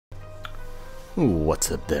What's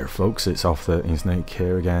up there, folks? It's Off 13 Snake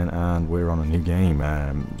here again, and we're on a new game,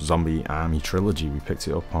 Zombie Army Trilogy. We picked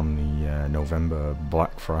it up on the November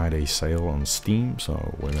Black Friday sale on Steam,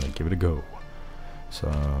 so we're going to give it a go. So,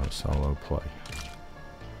 solo play.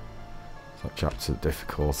 So, chapter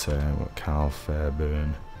difficulty, Carl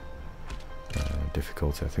Fairburn.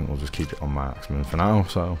 Difficulty, I think we'll just keep it on maximum for now,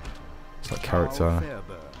 so it's like character.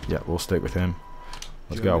 Yeah, we'll stick with him.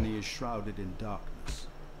 Let's go. Germany is shrouded in darkness.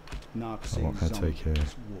 So what can I take here?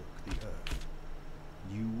 Walk the earth.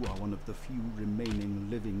 You are one of the few remaining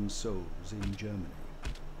living souls in Germany.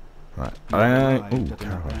 Right. You arrived Ooh, at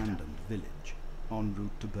an abandoned village en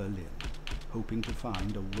route to Berlin, hoping to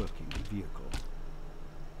find a working vehicle.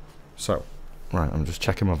 So, right, I'm just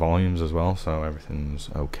checking my volumes as well, so everything's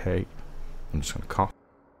okay. I'm just gonna cough.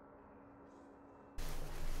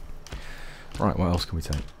 Right, what else can we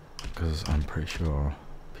take? Because I'm pretty sure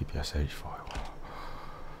PPSH file.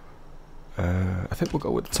 I think we'll go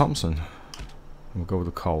with the Thompson. We'll go with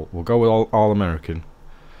the Colt. We'll go with all American.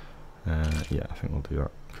 Yeah, I think we'll do that.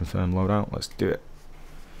 Confirm loadout. Let's do it.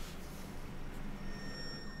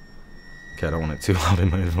 Okay, I don't want it too loud in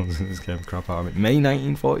my earphones in this game. Crap out of it. May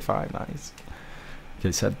 1945. Nice.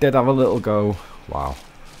 Okay, so I did have a little go. Wow.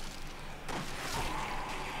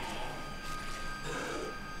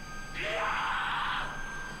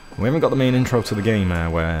 We haven't got the main intro to the game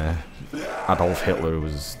where Adolf Hitler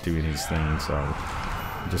was doing his thing, so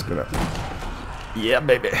I'm just gonna... Yeah,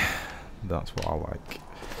 baby! That's what I like.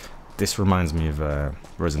 This reminds me of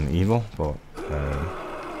Resident Evil, but...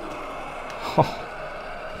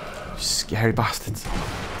 Oh, scary bastards.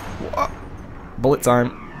 What? Bullet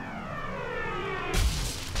time.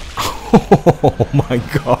 Oh my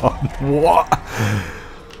god, what?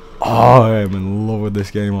 Oh, I'm in love with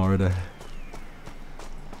this game already.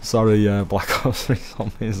 Sorry, Black Ops 3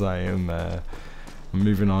 Zombies, I'm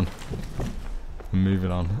moving on. I'm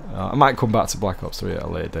moving on. I might come back to Black Ops 3 at a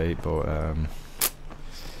later date, but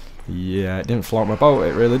yeah, it didn't float my boat,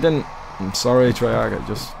 it really didn't. I'm sorry, Treyarch, it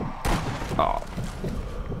just... Oh.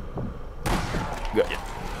 Got you.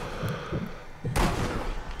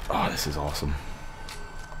 Oh, this is awesome.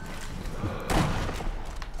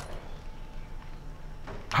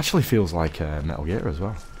 Actually feels like Metal Gear as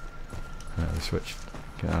well. The Switch.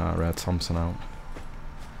 Get our Red Thompson out.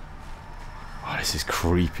 Oh, this is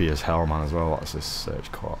creepy as hell, man, as well. What's this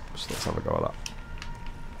search corpse? Let's have a go at that.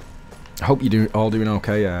 I hope you're all doing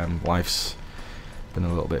okay. Life's been a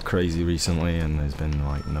little bit crazy recently, and there's been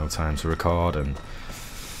like no time to record, and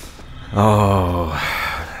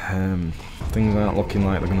things aren't looking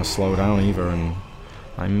like they're going to slow down either, and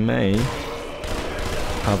I may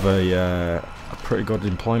have a pretty good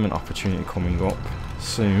employment opportunity coming up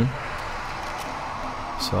soon.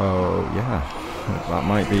 So yeah, that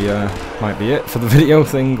might be it for the video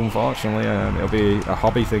thing. Unfortunately, it'll be a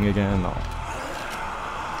hobby thing again. No.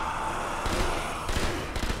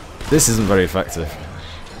 This isn't very effective.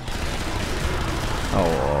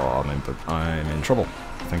 Oh, I'm in trouble.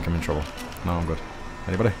 I think I'm in trouble. No, I'm good.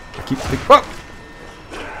 Anybody? I keep thinking. Whoa!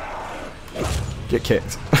 Get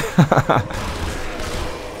kicked.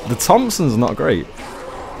 The Thompson's not great.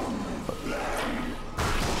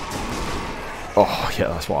 Oh, yeah,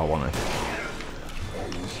 that's what I wanted.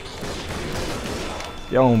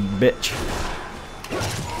 Yo, bitch.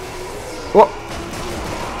 What?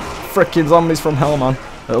 Frickin' zombies from hell, man.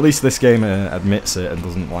 At least this game admits it and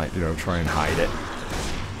doesn't, like, you know, try and hide it.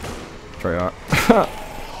 Try that.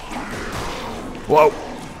 Whoa.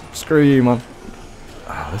 Screw you, man.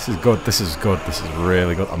 Oh, this is good. This is good. This is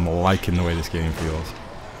really good. I'm liking the way this game feels.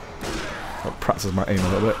 I'll practice my aim a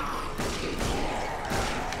little bit.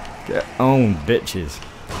 Get on, bitches.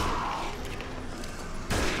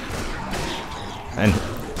 And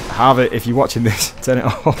have it, if you're watching this, turn it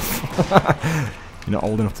off. You're not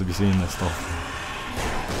old enough to be seeing this stuff.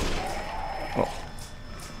 Oh.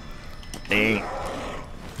 Dang.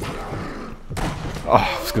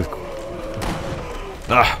 Oh, it's good.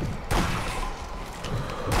 Ah.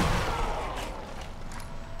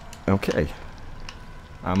 Okay.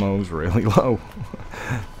 Ammo's really low.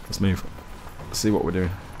 Let's move. Let's see what we're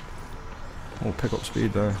doing. Oh, pick up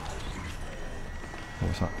speed there.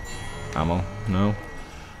 What's that? Ammo? No.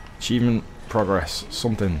 Achievement, progress,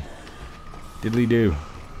 something. Diddly do.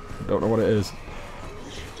 Don't know what it is.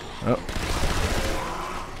 Oh.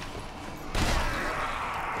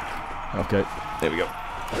 Okay, there we go.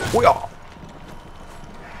 We are.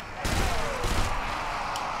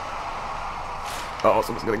 Oh,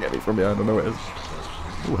 someone's gonna get me from behind. I know it is.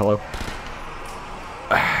 Oh, hello.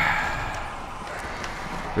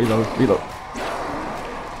 Reload, reload.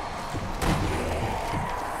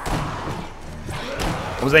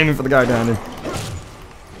 I was aiming for the guy behind him.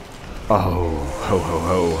 Oh, ho ho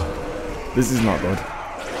ho. This is not good.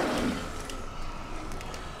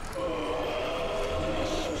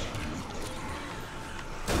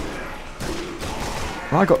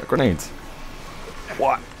 Oh, I got the grenades.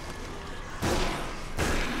 What?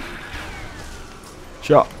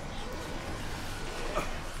 Shot.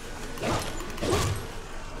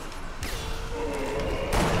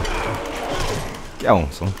 Get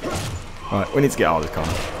on, son. Right, we need to get out of this car.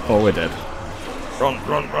 Oh, we're dead. Run,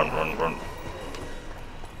 run, run, run, run.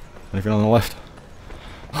 Anything on the left?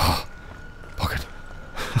 Pocket.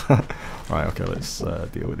 Right, okay, let's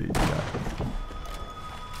deal with these guys.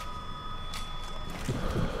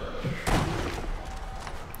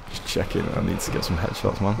 Just checking, I need to get some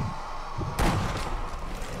headshots, man.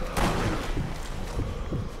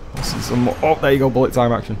 I see some more. Oh, there you go, bullet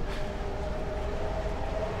time action.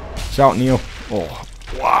 Shout, Neil. Oh,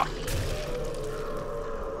 wow.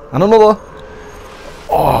 And another.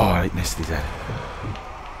 Oh, it missed his head.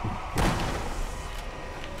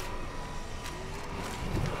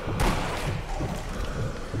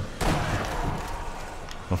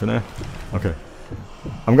 Nothing there? Okay.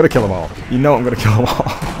 I'm gonna kill them all. You know I'm gonna kill them all.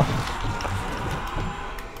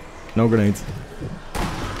 No grenades.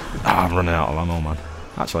 Ah, I'm running out of ammo, man.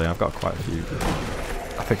 Actually, I've got quite a few.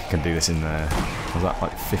 I think I can do this in there. Was that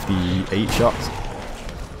like 58 shots?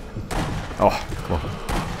 Oh, cool.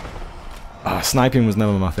 Sniping was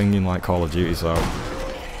never my thing in like Call of Duty, so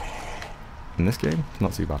in this game,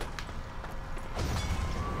 not too bad.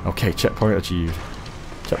 Okay, checkpoint achieved.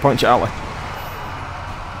 Checkpoint Charlie.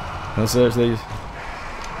 Can I search these?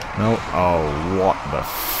 No. Oh, what the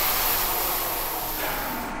f...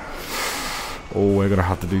 Oh, we're gonna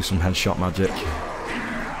have to do some headshot magic.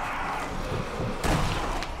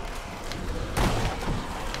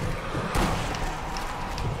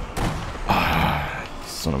 Ah,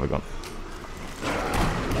 son of a gun.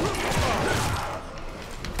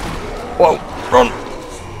 Whoa, run!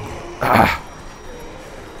 Ah.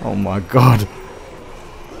 Oh my god.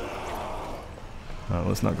 No,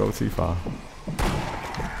 let's not go too far.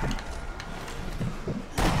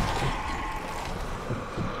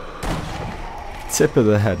 Tip of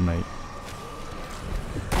the head, mate.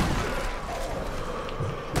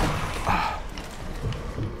 Ah.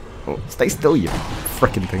 Oh, stay still, you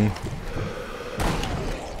frickin' thing.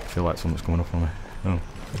 I feel like someone's coming up on me. Oh,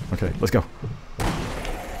 okay, let's go.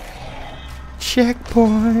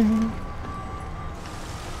 Checkpoint.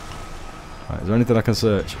 Right, is there anything I can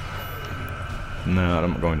search? No,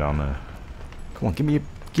 I'm not going down there. Come on, give me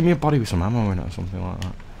a body with some ammo in it or something like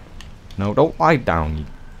that. No, don't lie down, you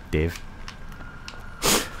div.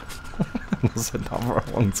 I've said that for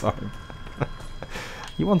a long time.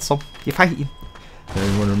 You want some? You're fighting.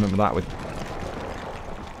 Everyone remember that with.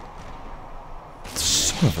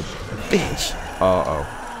 Son of a bitch. Uh oh.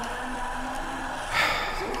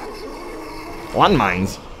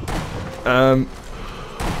 Landmines.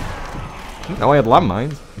 No, I had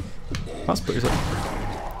landmines. That's pretty sick.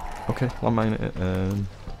 Okay, landmine it.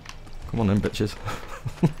 Come on then, bitches.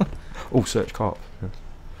 Oh, search corp. Yeah.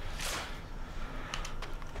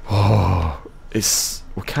 Oh,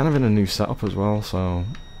 we're kind of in a new setup as well, so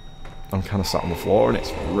I'm kind of sat on the floor and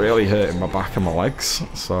it's really hurting my back and my legs.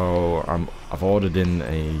 So I've ordered in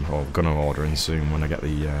or gonna order in soon when I get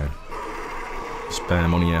the spare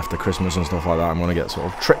money after Christmas and stuff like that. I'm gonna get sort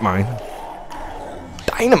of trip mine.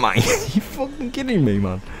 Dynamite! You fucking kidding me,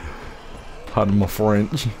 man? Pardon my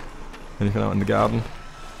French. Anything out in the garden?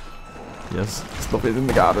 Yes, stuff is in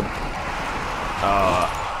the garden.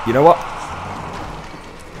 You know what?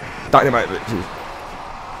 Dynamite, bitches.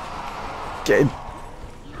 Get in.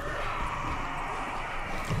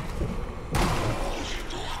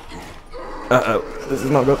 Uh-oh, this is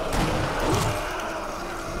not good.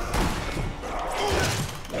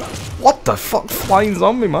 What the fuck? Flying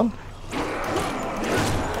zombie, man.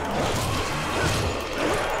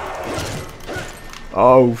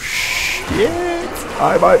 Oh shit!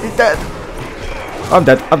 I might be dead. I'm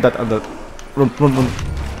dead. I'm dead. I'm dead. Run, run, run.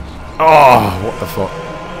 Oh, what the fuck?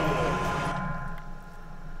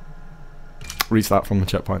 Restart from the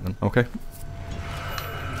checkpoint then. Okay.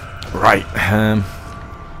 Right.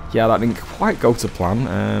 Yeah, that didn't quite go to plan.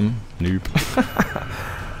 Noob.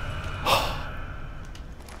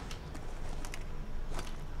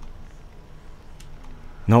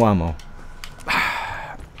 No ammo.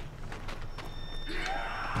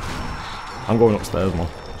 I'm going upstairs, man.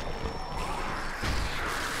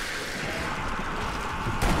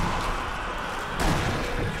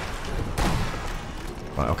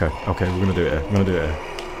 Right, okay, okay, we're gonna do it here. We're gonna do it here.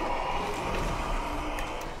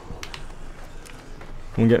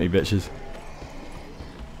 Come and get me, bitches.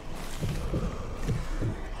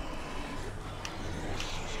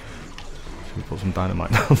 some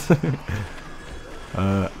dynamite down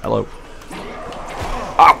there. Hello.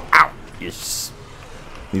 Ow, ow! Yes!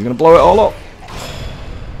 He's gonna blow it all up!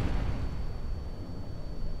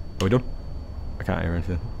 Are we done? I can't hear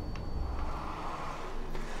anything.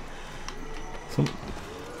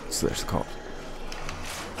 Search the corpse.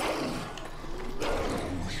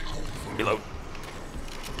 Reload.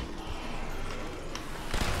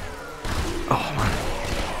 Oh man.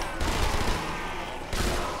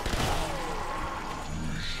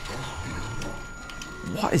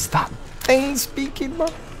 What is that thing speaking,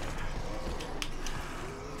 man?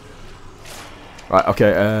 Right,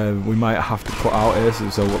 okay, we might have to cut out here,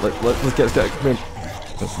 so let's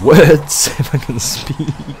get words, if I can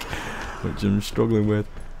speak, which I'm struggling with.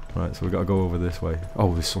 Right, so we gotta go over this way.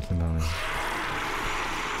 Oh, there's something down here.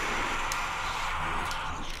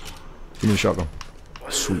 Give me the shotgun.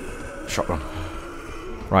 Sweet. Shotgun.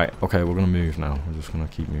 Right, okay, we're gonna move now. We're just gonna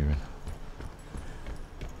keep moving.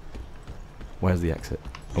 Where's the exit?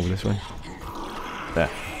 Over this way? There.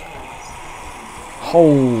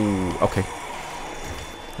 Oh, okay.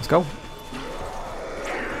 Let's go.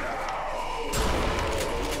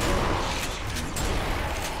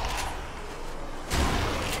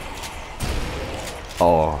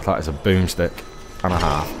 Oh, that is a boomstick and a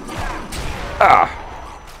half. Ah!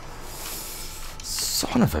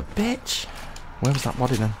 Son of a bitch! Where was that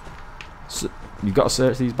body then? So, you've got to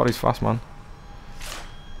search these bodies fast, man.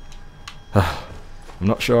 I'm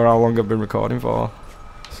not sure how long I've been recording for,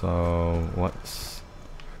 so let's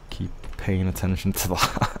keep paying attention to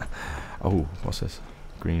that. Oh, what's this?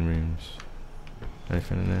 Green rooms.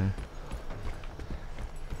 Anything in there?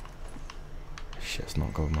 Shit's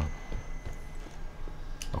not good, man.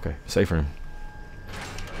 Okay, safe room.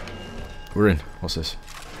 We're in. What's this?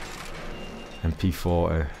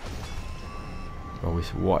 MP40. Oh,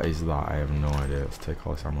 what is that? I have no idea. Let's take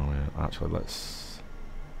all this ammo in. Actually, let's...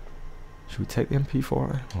 Should we take the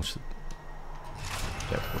MP40? Or should...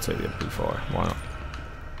 Yeah, we'll take the MP40. Why not?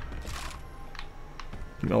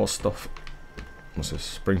 Give me all the stuff. What's this?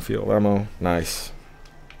 Springfield ammo. Nice.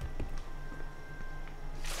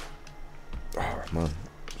 Oh, man.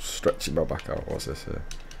 Stretching my back out. What's this here?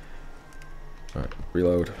 Right,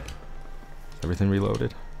 reload. Everything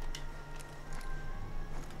reloaded?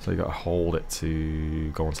 So you gotta hold it to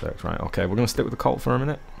go on search. Right, okay, we're gonna stick with the Colt for a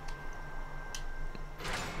minute.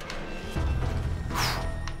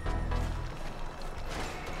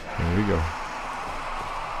 There we go.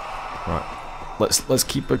 Right. Let's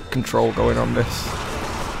keep a control going on this.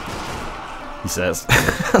 He says.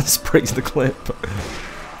 Sprays the clip.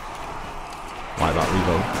 Like that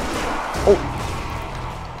reload. Oh!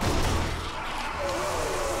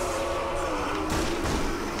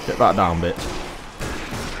 Get that down, bitch.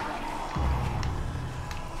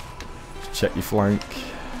 Check your flank.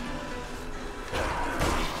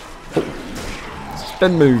 Oh.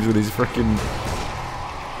 Ben moves with his frickin'.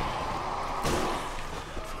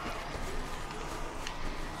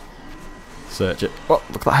 Search it. Oh,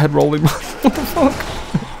 look at that head rolling. What the fuck?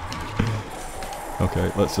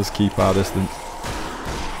 Okay, let's just keep our distance.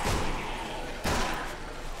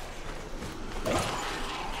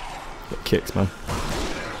 Get kicks, man.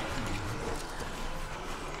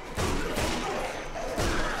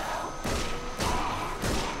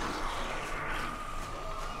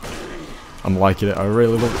 I'm liking it, I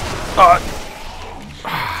really love it.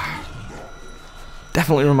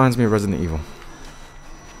 Definitely reminds me of Resident Evil.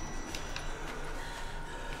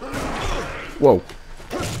 Whoa.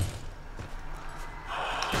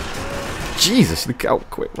 Jesus, look how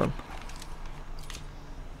quick, man.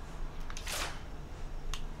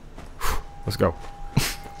 Let's go.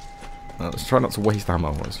 Let's try not to waste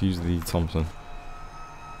ammo. Let's use the Thompson.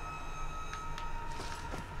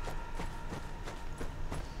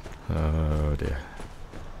 Oh dear.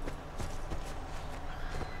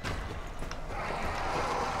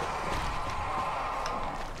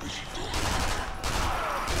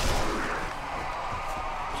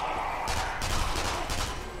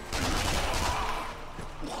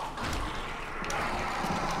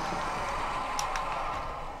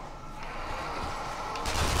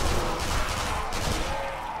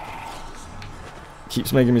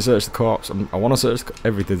 Keeps making me search the corpse. I want to search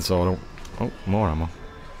everything so I don't... Oh, more ammo.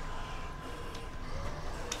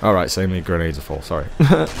 Alright, same the grenades are full, sorry.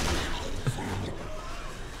 You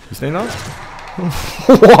staying out?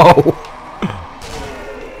 Whoa!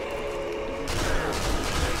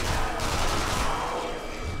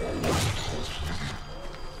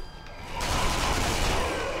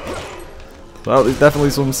 Well, there's definitely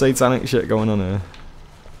some satanic shit going on here.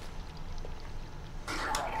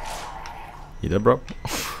 You dead, bro?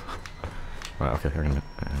 Right, okay, hang on a minute.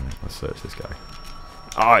 Let's search this guy.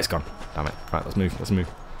 Oh, it's gone. Damn it. Right, let's move, let's move.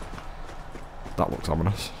 That looks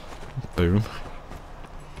ominous. Boom.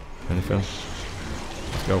 Anything?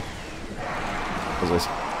 Let's go. What's this?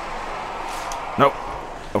 No!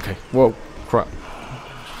 Okay, whoa, crap.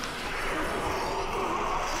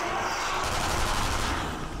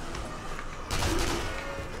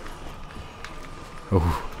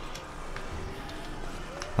 Oh.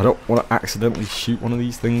 I don't want to accidentally shoot one of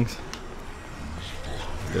these things.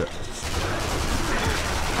 Yeah.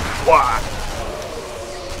 What?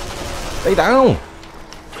 Stay down!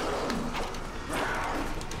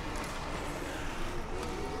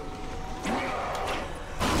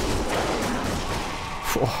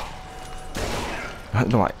 I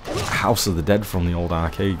don't know, like House of the Dead from the old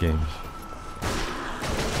arcade games.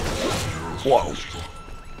 Whoa!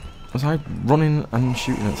 Was I running and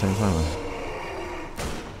shooting at the same time?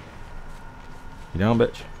 You down,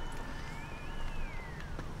 bitch?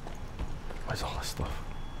 Where's all this stuff?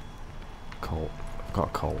 Colt. I've got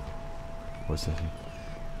a Colt. What's this?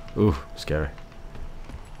 Ooh, scary.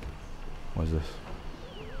 What's this?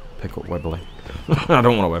 Pick up Webley. I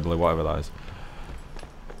don't want a Webley, whatever that is.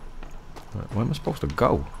 Right, where am I supposed to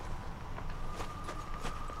go?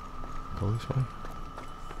 Go this way?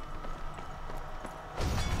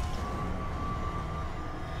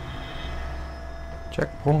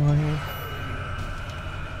 Checkpoint.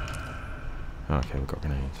 Okay, we've got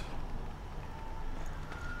grenades.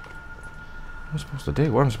 What am I supposed to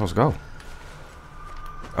do? Where am I supposed to go?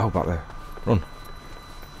 Oh, back there. Run.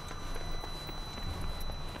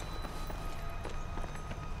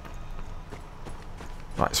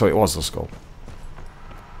 Right, so it was the skull.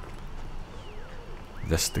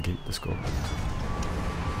 Investigate the skull.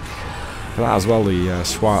 For that as well, the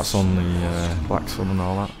swats on the Black Sun and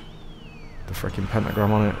all that. The freaking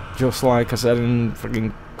pentagram on it. Just like I said in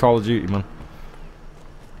freaking Call of Duty, man.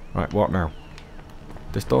 Right, what now?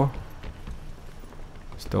 This door?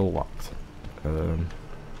 Still locked.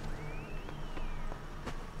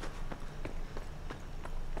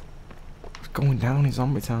 What's going down in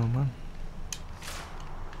Zombie Town, man?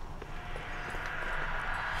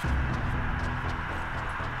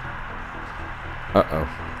 Uh-oh.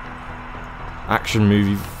 Action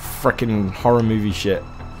movie, frickin' horror movie shit.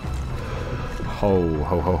 Ho,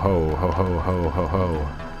 ho, ho, ho, ho, ho, ho, ho, ho.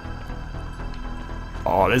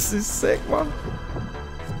 Oh, this is sick, man.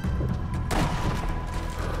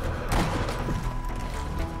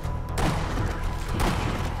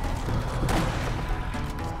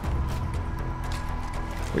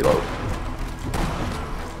 Reload.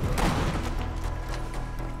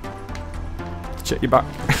 Check your back.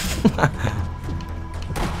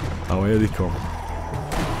 Oh, here they come.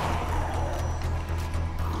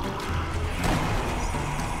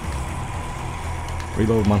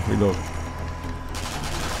 Reload, man, reload.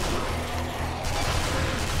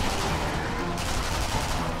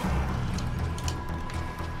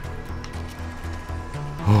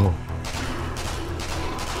 Oh.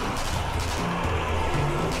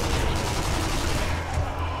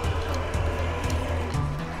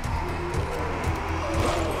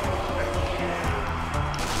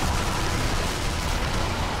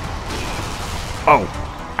 Oh,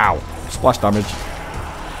 ow, splash damage.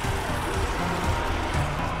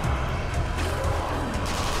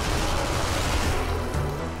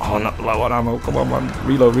 Oh, not low on ammo, come on, man.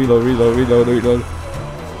 Reload, reload, reload, reload, reload.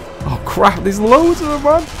 Oh crap, there's loads of them,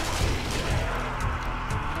 man.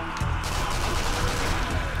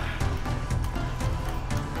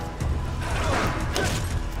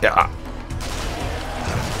 Yeah.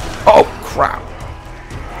 Oh crap.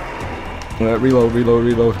 Reload, reload,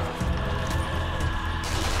 reload.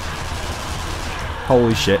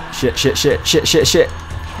 Holy shit, shit, shit, shit, shit, shit, shit.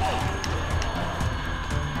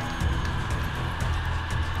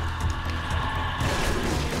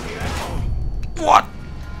 What?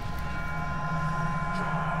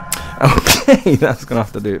 Okay, that's going to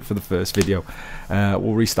have to do it for the first video.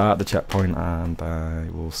 We'll restart the checkpoint and I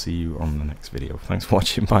will see you on the next video. Thanks for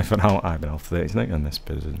watching, bye for now. I've been Alpha38 and this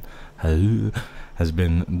person has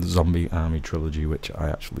been the Zombie Army Trilogy, which I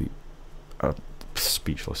actually...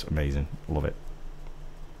 speechless, amazing, love it.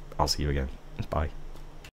 I'll see you again. Bye.